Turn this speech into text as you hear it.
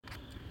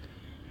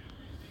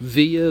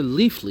via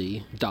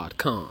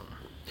leafly.com.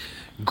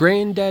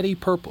 Granddaddy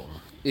Purple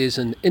is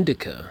an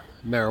indica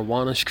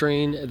marijuana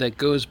strain that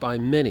goes by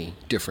many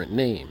different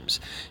names,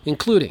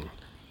 including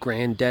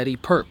Granddaddy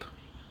Purp,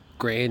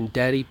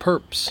 Granddaddy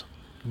Purps,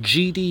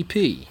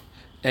 GDP,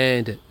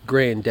 and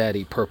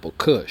Granddaddy Purple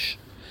Kush.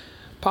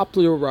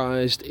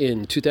 Popularized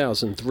in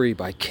 2003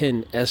 by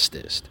Ken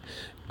Estes,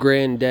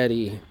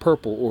 Granddaddy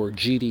Purple, or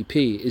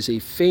GDP, is a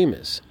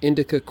famous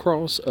indica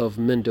cross of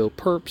Mendo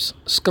Purps,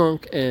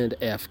 skunk, and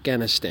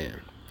Afghanistan.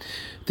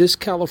 This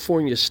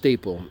California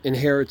staple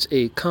inherits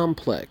a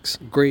complex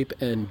grape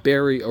and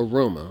berry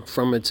aroma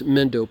from its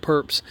Mendo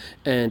Purps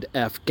and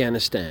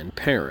Afghanistan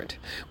parent,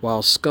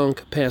 while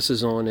skunk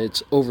passes on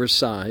its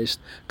oversized,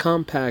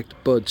 compact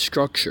bud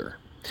structure.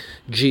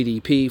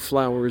 GDP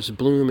flowers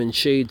bloom in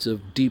shades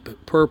of deep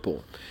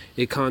purple,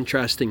 a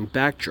contrasting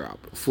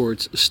backdrop for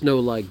its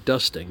snow-like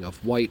dusting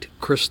of white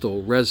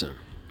crystal resin.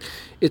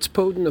 Its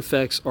potent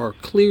effects are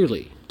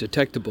clearly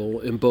detectable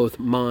in both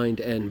mind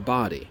and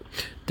body,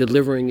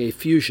 delivering a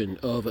fusion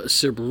of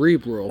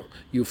cerebral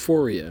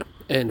euphoria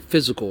and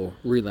physical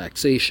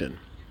relaxation.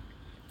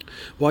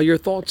 While your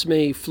thoughts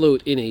may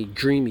float in a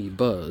dreamy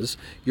buzz,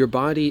 your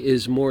body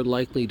is more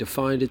likely to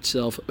find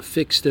itself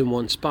fixed in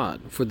one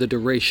spot for the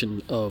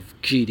duration of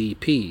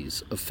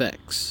GDP's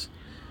effects.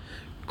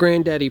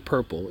 Granddaddy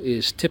Purple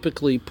is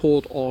typically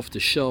pulled off the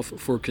shelf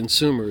for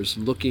consumers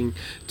looking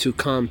to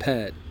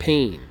combat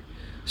pain,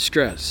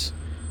 stress,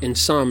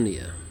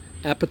 insomnia,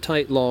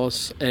 appetite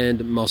loss,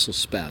 and muscle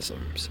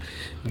spasms.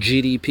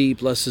 GDP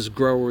blesses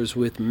growers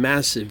with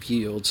massive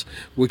yields,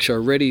 which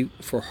are ready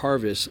for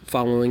harvest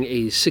following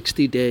a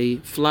 60-day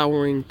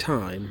flowering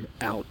time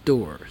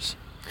outdoors.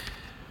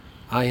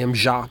 I am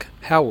Jacque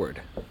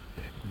Howard,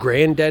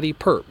 Granddaddy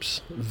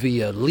Purps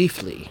via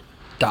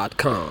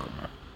leafly.com.